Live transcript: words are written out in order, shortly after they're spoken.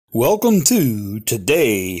Welcome to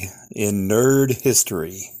Today in Nerd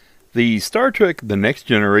History. The Star Trek The Next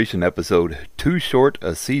Generation episode, Too Short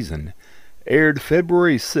a Season, aired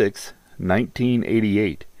February 6,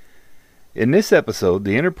 1988. In this episode,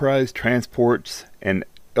 the Enterprise transports an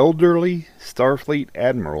elderly Starfleet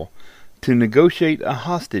admiral to negotiate a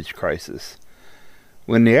hostage crisis.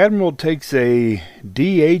 When the admiral takes a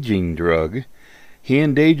de-aging drug, he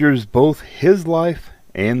endangers both his life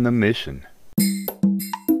and the mission.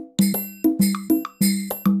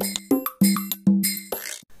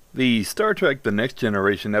 The Star Trek The Next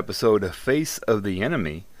Generation episode Face of the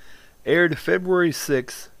Enemy aired February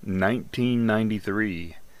 6,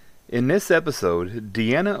 1993. In this episode,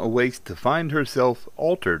 Deanna awakes to find herself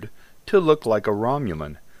altered to look like a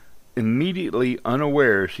Romulan, immediately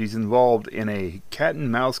unaware she's involved in a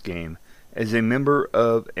cat-and-mouse game as a member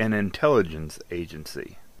of an intelligence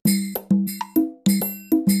agency.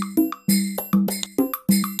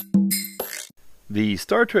 The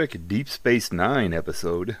Star Trek Deep Space Nine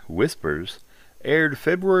episode, Whispers, aired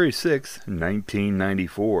February 6,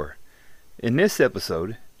 1994. In this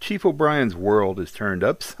episode, Chief O'Brien's world is turned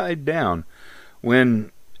upside down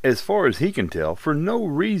when, as far as he can tell, for no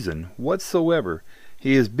reason whatsoever,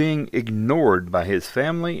 he is being ignored by his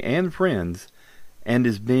family and friends and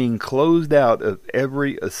is being closed out of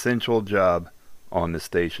every essential job on the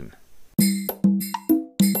station.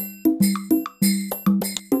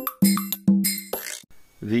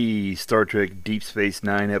 The Star Trek Deep Space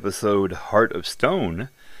Nine episode Heart of Stone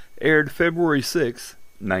aired February 6,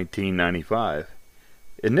 1995.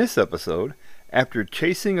 In this episode, after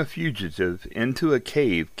chasing a fugitive into a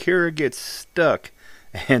cave, Kira gets stuck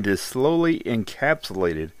and is slowly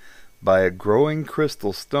encapsulated by a growing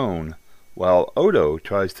crystal stone while Odo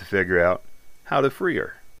tries to figure out how to free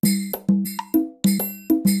her.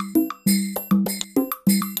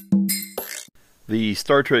 The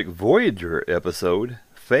Star Trek Voyager episode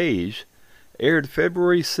Phage aired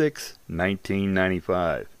February 6,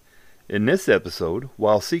 1995. In this episode,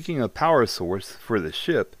 while seeking a power source for the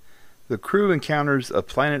ship, the crew encounters a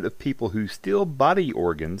planet of people who steal body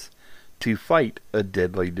organs to fight a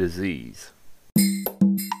deadly disease.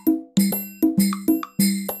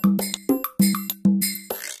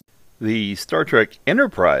 The Star Trek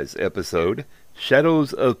Enterprise episode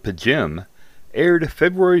Shadows of P'Jem aired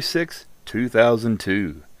February 6,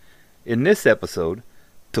 2002. In this episode,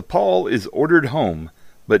 T'Pol is ordered home,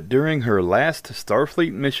 but during her last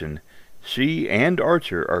Starfleet mission, she and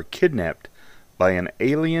Archer are kidnapped by an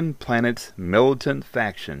alien planet's militant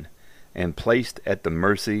faction and placed at the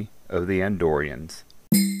mercy of the Andorians.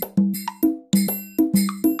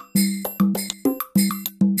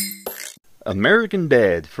 American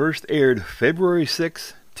Dad first aired February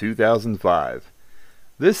 6, 2005.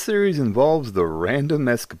 This series involves the random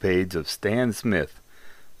escapades of Stan Smith,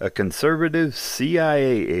 a conservative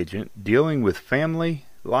CIA agent dealing with family,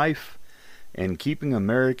 life, and keeping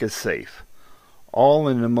America safe, all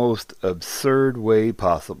in the most absurd way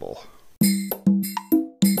possible.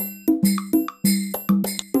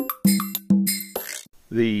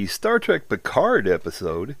 The Star Trek Picard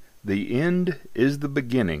episode, The End is the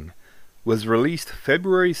Beginning, was released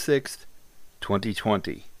February 6,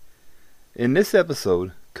 2020. In this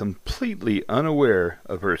episode, completely unaware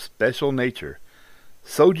of her special nature,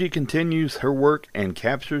 Soji continues her work and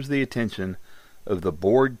captures the attention of the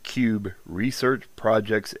Borg Cube Research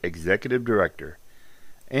Project's executive director,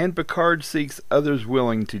 and Picard seeks others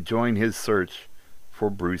willing to join his search for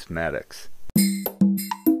Bruce Maddox.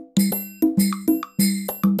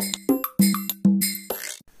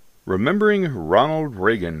 Remembering Ronald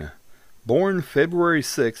Reagan, born February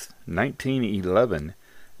 6, 1911,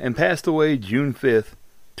 and passed away June 5,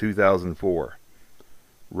 2004.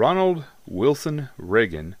 Ronald Wilson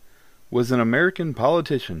Reagan was an American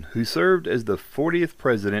politician who served as the 40th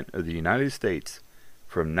President of the United States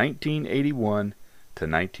from 1981 to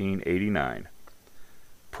 1989.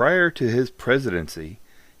 Prior to his presidency,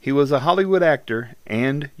 he was a Hollywood actor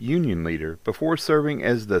and union leader before serving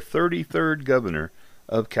as the 33rd Governor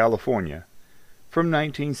of California from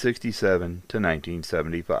 1967 to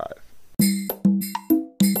 1975.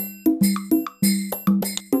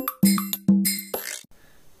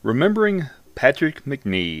 Remembering Patrick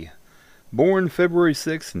Macnee, born February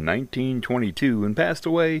 6, 1922, and passed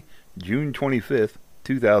away June 25,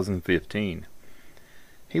 2015.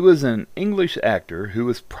 He was an English actor who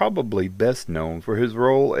was probably best known for his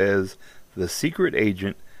role as the secret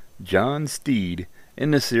agent John Steed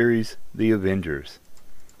in the series The Avengers.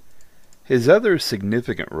 His other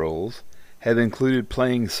significant roles have included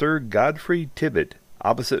playing Sir Godfrey Tibbett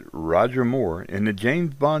opposite Roger Moore in the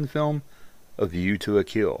James Bond film A View to a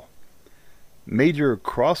Kill. Major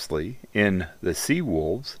Crossley in The Sea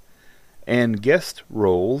Wolves, and guest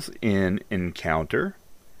roles in Encounter,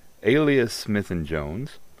 Alias Smith and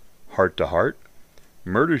Jones, Heart to Heart,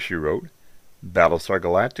 Murder, She Wrote, Battlestar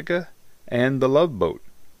Galactica, and The Love Boat.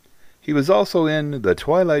 He was also in the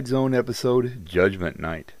Twilight Zone episode Judgment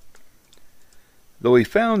Night. Though he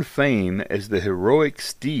found fame as the heroic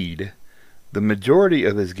Steed, the majority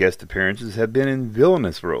of his guest appearances have been in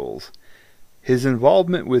villainous roles. His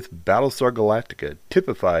involvement with Battlestar Galactica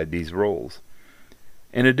typified these roles.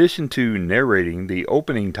 In addition to narrating the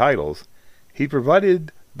opening titles, he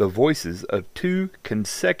provided the voices of 2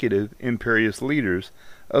 consecutive Imperious leaders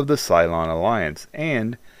of the Cylon Alliance,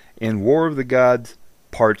 and in War of the Gods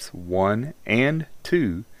Parts 1 and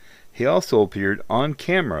 2, he also appeared on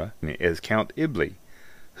camera as Count Ibley,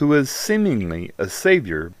 who was seemingly a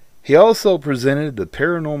savior. He also presented the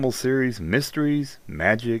paranormal series Mysteries,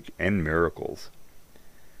 Magic, and Miracles.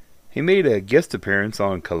 He made a guest appearance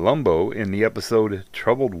on Columbo in the episode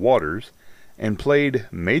Troubled Waters, and played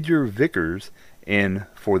Major Vickers in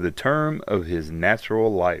For the Term of His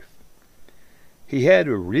Natural Life. He had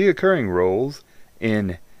reoccurring roles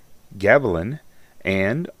in Gavilan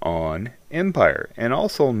and on Empire, and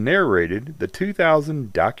also narrated the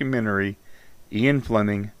 2000 documentary Ian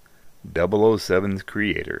Fleming, 007's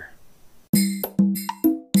creator.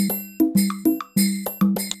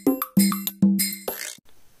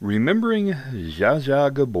 Remembering Zsa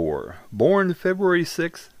Zsa Gabor, born February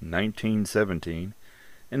 6, 1917,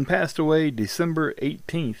 and passed away December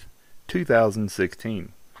 18,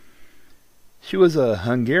 2016. She was a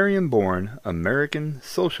Hungarian-born American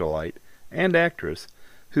socialite and actress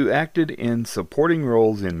who acted in supporting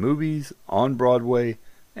roles in movies, on Broadway,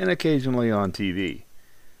 and occasionally on TV.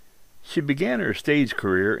 She began her stage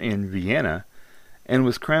career in Vienna and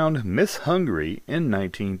was crowned Miss Hungary in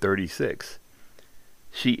 1936.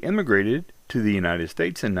 She immigrated to the United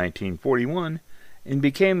States in 1941 and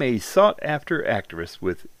became a sought-after actress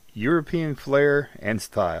with European flair and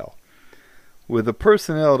style, with a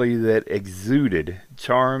personality that exuded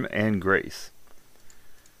charm and grace.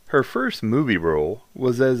 Her first movie role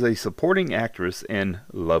was as a supporting actress in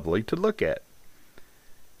Lovely to Look At.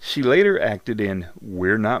 She later acted in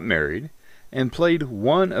We're Not Married and played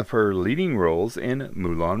one of her leading roles in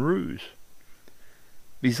Moulin Rouge.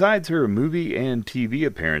 Besides her movie and TV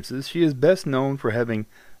appearances, she is best known for having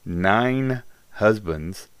 9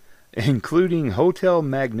 husbands, including hotel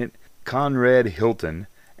magnate Conrad Hilton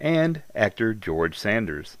and actor George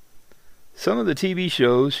Sanders. Some of the TV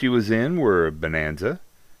shows she was in were Bonanza,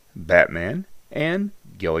 Batman, and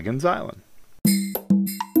Gilligan's Island.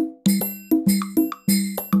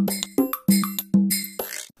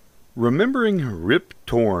 Remembering Rip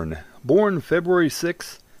Torn, born February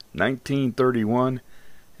 6, 1931,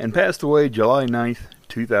 and passed away July 9,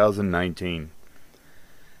 2019.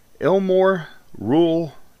 Elmore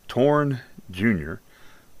Rule Torn Jr.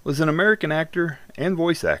 was an American actor and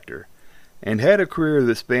voice actor, and had a career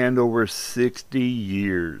that spanned over 60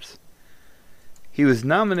 years. He was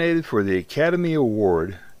nominated for the Academy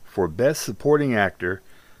Award for Best Supporting Actor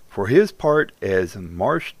for his part as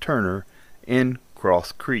Marsh Turner in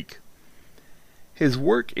Cross Creek. His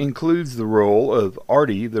work includes the role of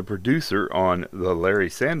Artie, the producer on The Larry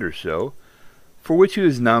Sanders Show, for which he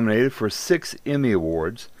was nominated for 6 Emmy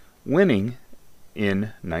Awards, winning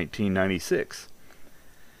in 1996.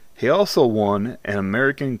 He also won an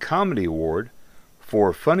American Comedy Award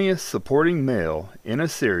for Funniest Supporting Male in a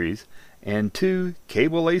Series and 2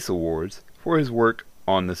 Cable Ace Awards for his work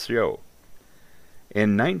on the show.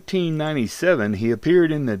 In 1997, he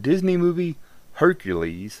appeared in the Disney movie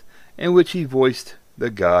Hercules, in which he voiced the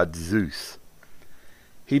god Zeus.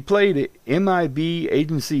 He played MIB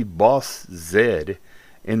agency boss Zed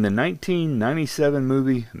in the 1997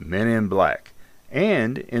 movie Men in Black,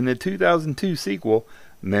 and in the 2002 sequel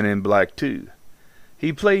Men in Black 2.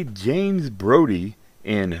 He played James Brody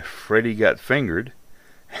in Freddy Got Fingered,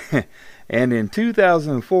 and in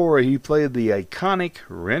 2004 he played the iconic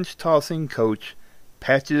wrench-tossing coach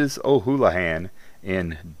Patches O'Houlihan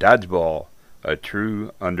in Dodgeball, a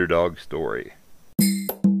true underdog story.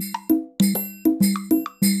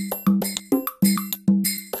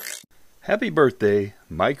 Happy birthday,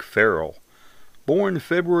 Mike Farrell, born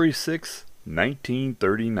February 6,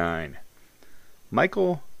 1939.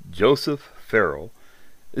 Michael Joseph Farrell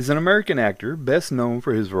is an American actor best known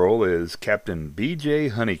for his role as Captain B.J.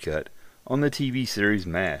 Honeycutt on the TV series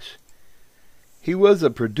MASH. He was a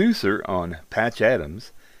producer on Patch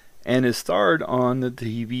Adams and is starred on the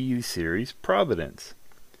TV series Providence.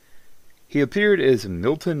 He appeared as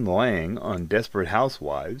Milton Lang on Desperate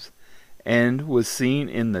Housewives and was seen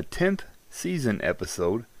in the 10th season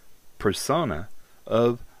episode persona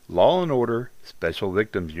of Law and Order Special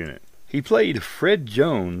Victims Unit. He played Fred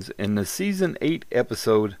Jones in the Season 8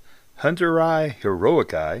 episode Hunteri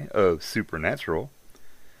Heroici of Supernatural.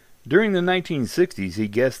 During the 1960s, he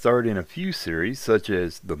guest starred in a few series such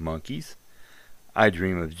as The Monkees, I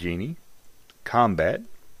Dream of Jeannie, Combat,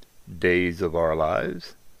 Days of Our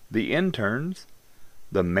Lives, The Interns,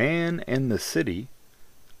 The Man and the City,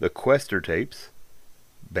 The Quester Tapes,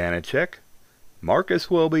 Banachek, Marcus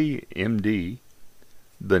Welby, M.D.,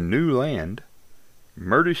 The New Land,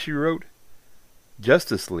 Murder, She Wrote,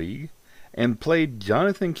 Justice League, and played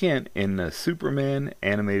Jonathan Kent in the Superman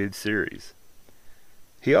animated series.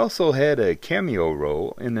 He also had a cameo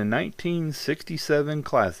role in the 1967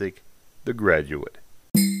 classic The Graduate.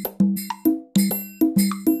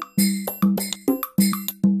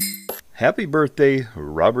 Happy birthday,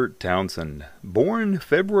 Robert Townsend, born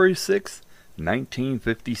February 6,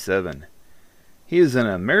 1957. He is an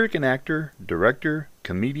American actor, director,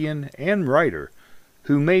 comedian, and writer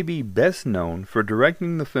who may be best known for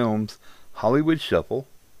directing the films Hollywood Shuffle,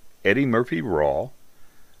 Eddie Murphy Raw,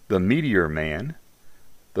 The Meteor Man,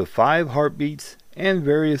 The Five Heartbeats, and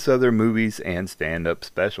various other movies and stand-up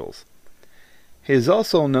specials. He is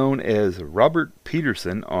also known as Robert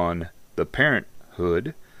Peterson on The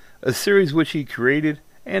Parenthood, a series which he created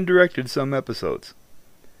and directed some episodes.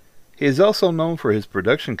 He is also known for his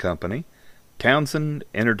production company, Townsend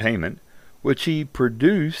Entertainment, which he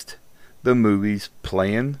produced the movies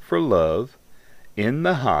Playin' for Love, In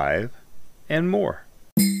the Hive, and more.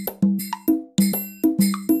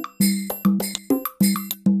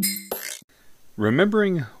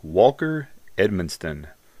 Remembering Walker Edminston,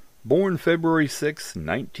 born February 6,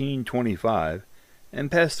 1925,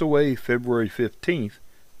 and passed away February 15,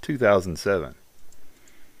 2007.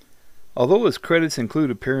 Although his credits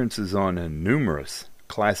include appearances on numerous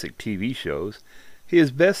classic TV shows, he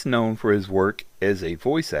is best known for his work as a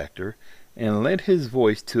voice actor and lent his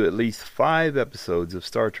voice to at least 5 episodes of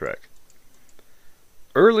Star Trek.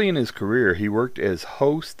 Early in his career, he worked as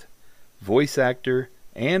host, voice actor,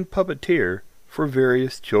 and puppeteer for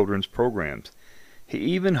various children's programs. He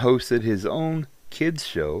even hosted his own kids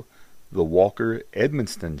show, The Walker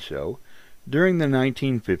Edminston Show, during the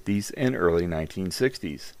 1950s and early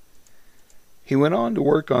 1960s. He went on to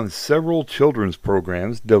work on several children's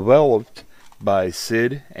programs developed by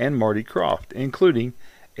Sid and Marty Krofft, including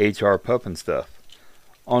H.R. Pufnstuf,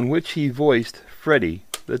 on which he voiced Freddie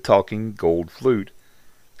the Talking Gold Flute,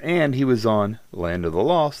 and he was on Land of the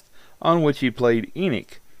Lost, on which he played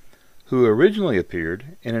Enoch, who originally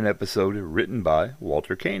appeared in an episode written by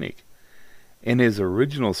Walter Koenig. In his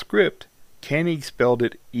original script, Koenig spelled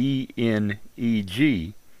it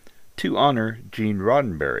E-N-E-G to honor Gene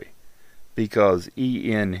Roddenberry, because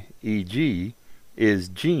E-N-E-G is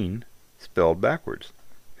Gene spelled backwards.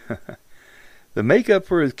 The makeup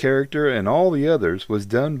for his character and all the others was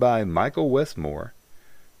done by Michael Westmore.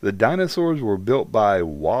 The dinosaurs were built by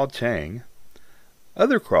Wah Chang.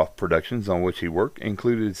 Other Krofft productions on which he worked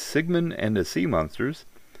included Sigmund and the Sea Monsters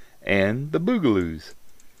and The Boogaloos.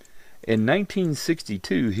 In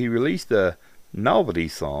 1962, he released a novelty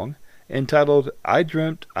song entitled I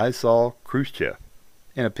Dreamt I Saw Khrushchev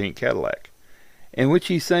in a Pink Cadillac, in which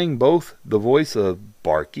he sang both the voice of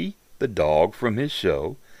Barky, the dog from his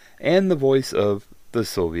show, and the voice of the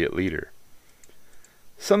Soviet leader.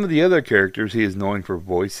 Some of the other characters he is known for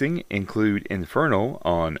voicing include Inferno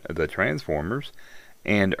on The Transformers,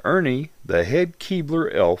 and Ernie, the head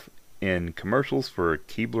Keebler elf, in commercials for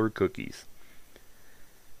Keebler cookies.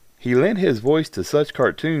 He lent his voice to such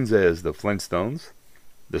cartoons as The Flintstones,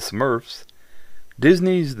 The Smurfs,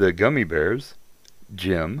 Disney's The Gummy Bears,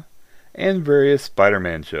 Jim, and various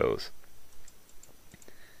Spider-Man shows.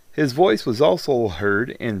 His voice was also heard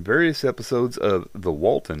in various episodes of The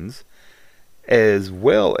Waltons, as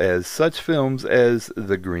well as such films as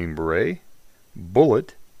The Green Beret,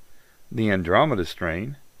 Bullet, The Andromeda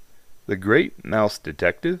Strain, The Great Mouse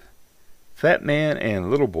Detective, Fat Man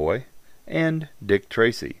and Little Boy, and Dick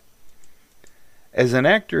Tracy. As an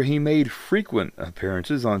actor, he made frequent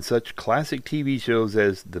appearances on such classic TV shows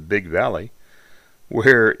as The Big Valley,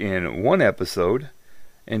 where in one episode,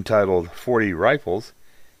 entitled 40 Rifles,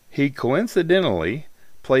 he coincidentally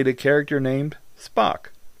played a character named Spock.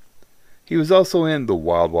 He was also in The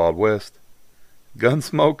Wild Wild West,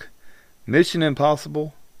 Gunsmoke, Mission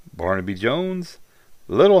Impossible, Barnaby Jones,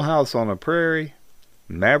 Little House on the Prairie,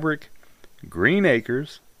 Maverick, Green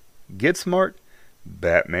Acres, Get Smart,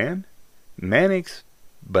 Batman, Mannix,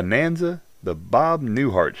 Bonanza, The Bob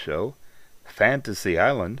Newhart Show, Fantasy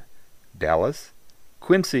Island, Dallas,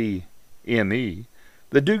 Quincy, M.E.,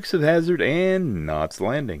 The Dukes of Hazzard, and Knots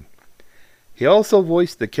Landing. He also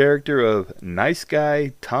voiced the character of Nice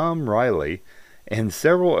Guy Tom Riley and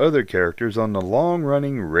several other characters on the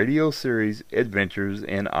long-running radio series Adventures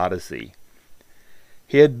in Odyssey.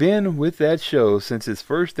 He had been with that show since its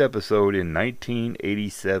first episode in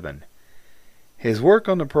 1987. His work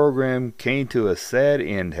on the program came to a sad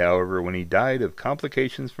end, however, when he died of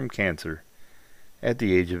complications from cancer at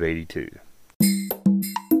the age of 82.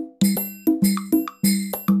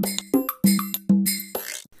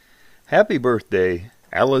 Happy birthday,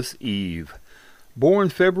 Alice Eve, born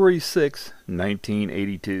February 6,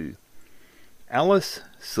 1982. Alice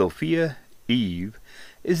Sophia Eve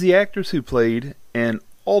is the actress who played an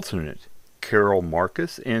alternate Carol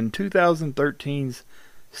Marcus in 2013's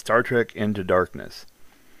Star Trek Into Darkness.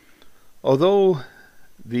 Although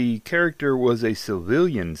the character was a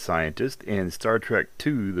civilian scientist in Star Trek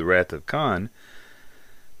II: The Wrath of Khan,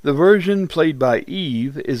 the version played by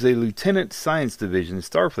Eve is a Lieutenant Science Division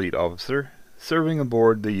Starfleet officer serving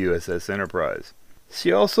aboard the USS Enterprise.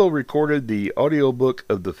 She also recorded the audiobook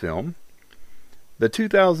of the film. The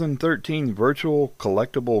 2013 virtual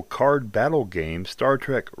collectible card battle game Star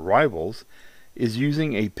Trek Rivals is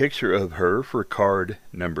using a picture of her for card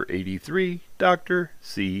number 83, Dr.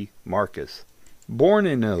 C. Marcus. Born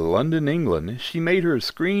in London, England, she made her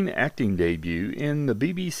screen acting debut in the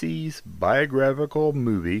BBC's biographical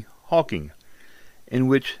movie Hawking, in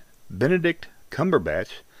which Benedict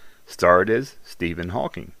Cumberbatch starred as Stephen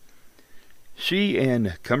Hawking. She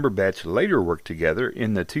and Cumberbatch later worked together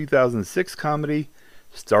in the 2006 comedy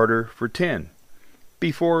Starter for 10,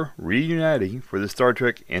 before reuniting for the Star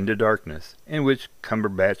Trek Into Darkness, in which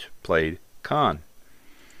Cumberbatch played Khan.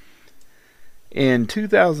 In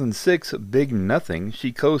 2006 Big Nothing,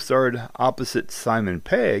 she co-starred opposite Simon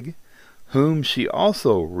Pegg, whom she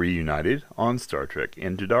also reunited on Star Trek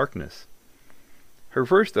Into Darkness. Her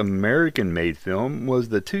first American-made film was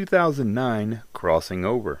the 2009 Crossing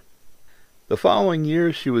Over. The following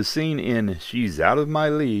year she was seen in She's Out of My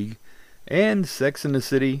League and Sex and the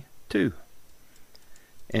City 2.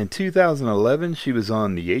 In 2011 she was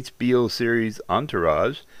on the HBO series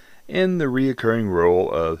Entourage in the recurring role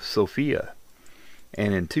of Sophia.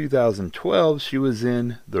 And in 2012 she was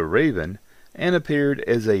in The Raven and appeared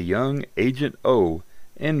as a young Agent O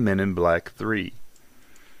in Men in Black 3.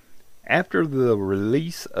 After the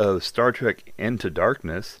release of Star Trek Into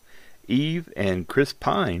Darkness, Eve and Chris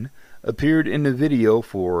Pine appeared in the video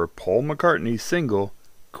for Paul McCartney's single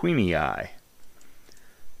Queenie Eye.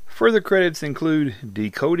 Further credits include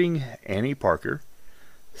Decoding Annie Parker,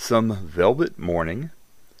 Some Velvet Morning,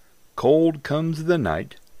 Cold Comes the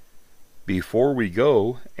Night, Before We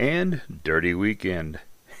Go, and Dirty Weekend.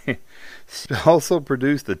 She also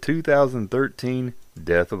produced the 2013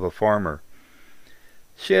 Death of a Farmer.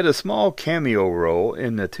 She had a small cameo role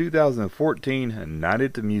in the 2014 Night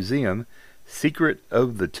at the Museum, Secret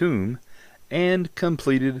of the Tomb, and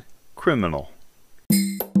completed Criminal.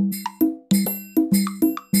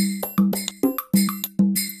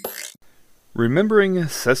 Remembering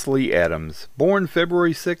Cecily Adams, born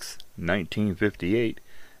February 6, 1958,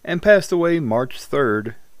 and passed away March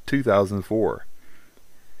 3, 2004.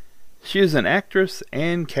 She is an actress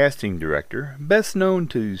and casting director, best known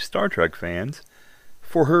to Star Trek fans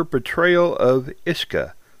for her portrayal of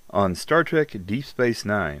Ishka on Star Trek Deep Space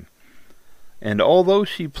Nine. And although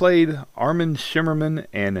she played Armin Shimmerman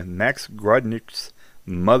and Max Grodnick's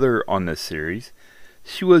mother on this series,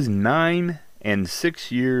 she was 9 and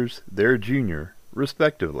 6 years their junior,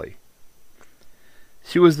 respectively.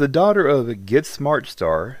 She was the daughter of Get Smart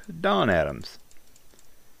star Don Adams.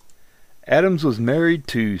 Adams was married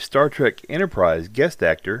to Star Trek Enterprise guest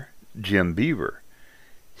actor Jim Beaver.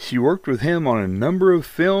 She worked with him on a number of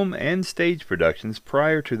film and stage productions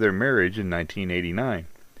prior to their marriage in 1989.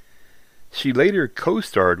 She later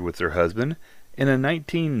co-starred with her husband in a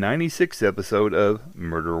 1996 episode of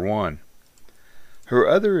Murder One. Her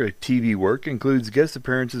other TV work includes guest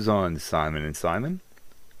appearances on Simon & Simon,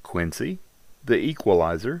 Quincy, The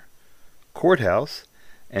Equalizer, Courthouse,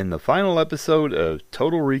 and the final episode of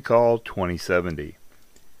Total Recall 2070.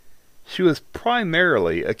 She was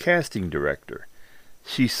primarily a casting director.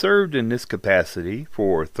 She served in this capacity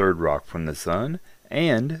for Third Rock from the Sun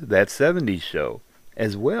and That 70s Show,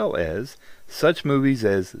 as well as such movies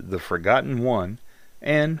as The Forgotten One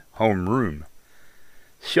and Homeroom.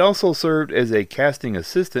 She also served as a casting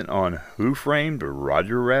assistant on Who Framed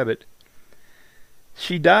Roger Rabbit.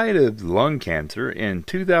 She died of lung cancer in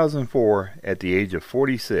 2004 at the age of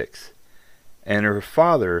 46, and her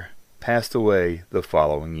father passed away the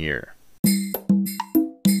following year.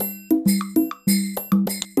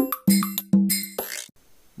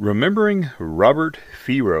 Remembering Robert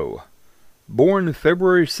Fero, Born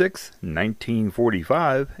February 6,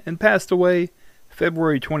 1945, and passed away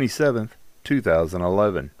February 27,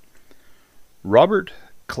 2011. Robert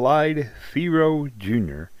Clyde Farrell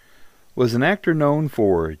Jr. was an actor known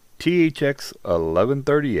for THX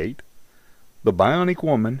 1138, The Bionic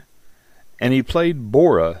Woman, and he played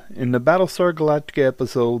Bora in the Battlestar Galactica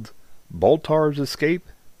episodes Baltar's Escape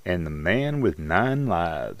and The Man with 9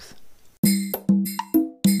 Lives.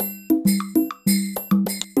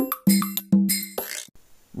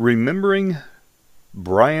 Remembering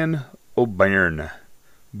Brian O'Byrne,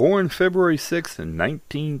 born February 6,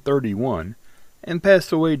 1931, and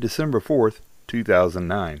passed away December 4,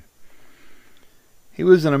 2009. He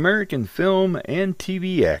was an American film and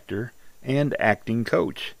TV actor and acting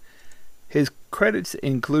coach. His credits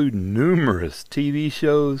include numerous TV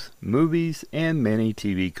shows, movies, and many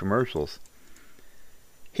TV commercials.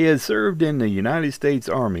 He had served in the United States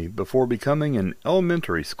Army before becoming an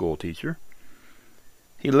elementary school teacher.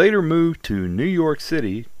 He later moved to New York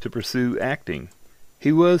City to pursue acting.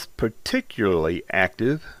 He was particularly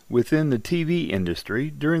active within the TV industry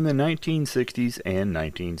during the 1960s and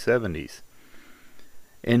 1970s.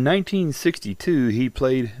 In 1962, he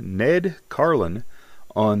played Ned Carlin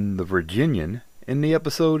on The Virginian in the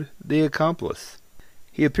episode The Accomplice.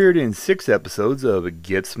 He appeared in 6 episodes of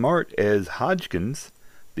Get Smart as Hodgkins,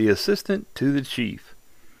 the assistant to the chief.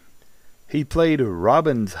 He played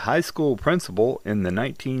Robin's high school principal in the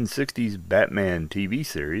 1960s Batman TV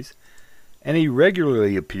series, and he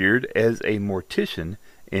regularly appeared as a mortician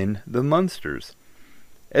in The Munsters,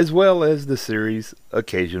 as well as the series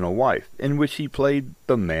Occasional Wife, in which he played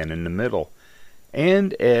the man in the middle,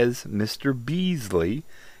 and as Mr. Beasley,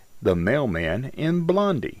 the mailman in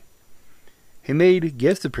Blondie. He made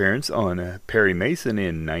guest appearance on Perry Mason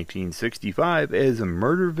in 1965 as a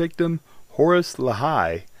murder victim Horace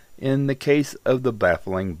Lahey in The Case of the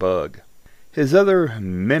Baffling Bug. His other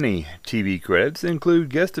many TV credits include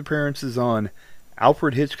guest appearances on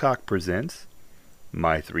Alfred Hitchcock Presents,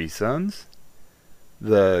 My Three Sons,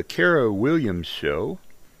 The Kara Williams Show,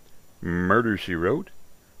 Murder, She Wrote,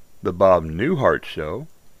 The Bob Newhart Show,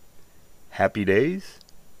 Happy Days,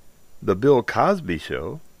 The Bill Cosby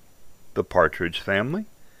Show, The Partridge Family,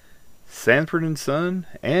 Sanford and Son,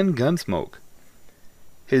 and Gunsmoke.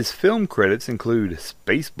 His film credits include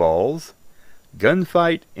Spaceballs,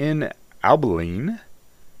 Gunfight in Abilene,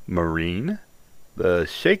 Marine, The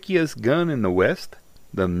Shakiest Gun in the West,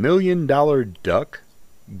 The $1 Million Duck,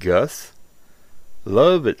 Gus,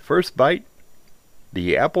 Love at First Bite,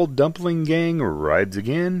 The Apple Dumpling Gang Rides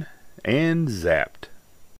Again, and Zapped.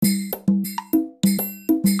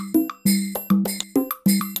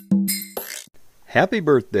 Happy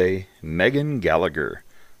birthday, Megan Gallagher,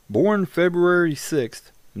 born February 6,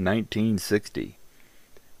 1960.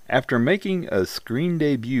 After making a screen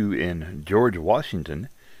debut in George Washington,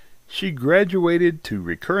 she graduated to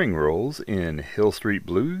recurring roles in Hill Street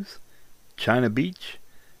Blues, China Beach,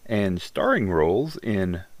 and starring roles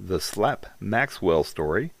in The Slap Maxwell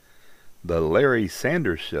Story, The Larry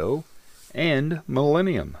Sanders Show, and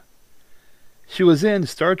Millennium. She was in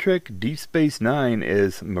Star Trek Deep Space Nine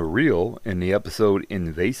as Mariel in the episode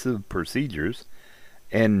Invasive Procedures,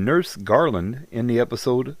 and Nurse Garland in the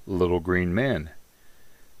episode Little Green Men.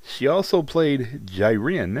 She also played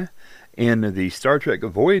Jyrene in the Star Trek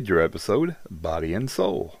Voyager episode Body and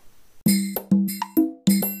Soul.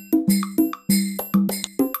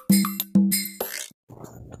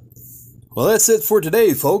 Well, that's it for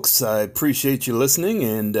today, folks. I appreciate you listening,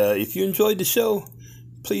 and if you enjoyed the show,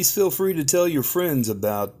 please feel free to tell your friends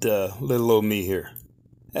about little old me here.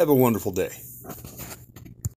 Have a wonderful day.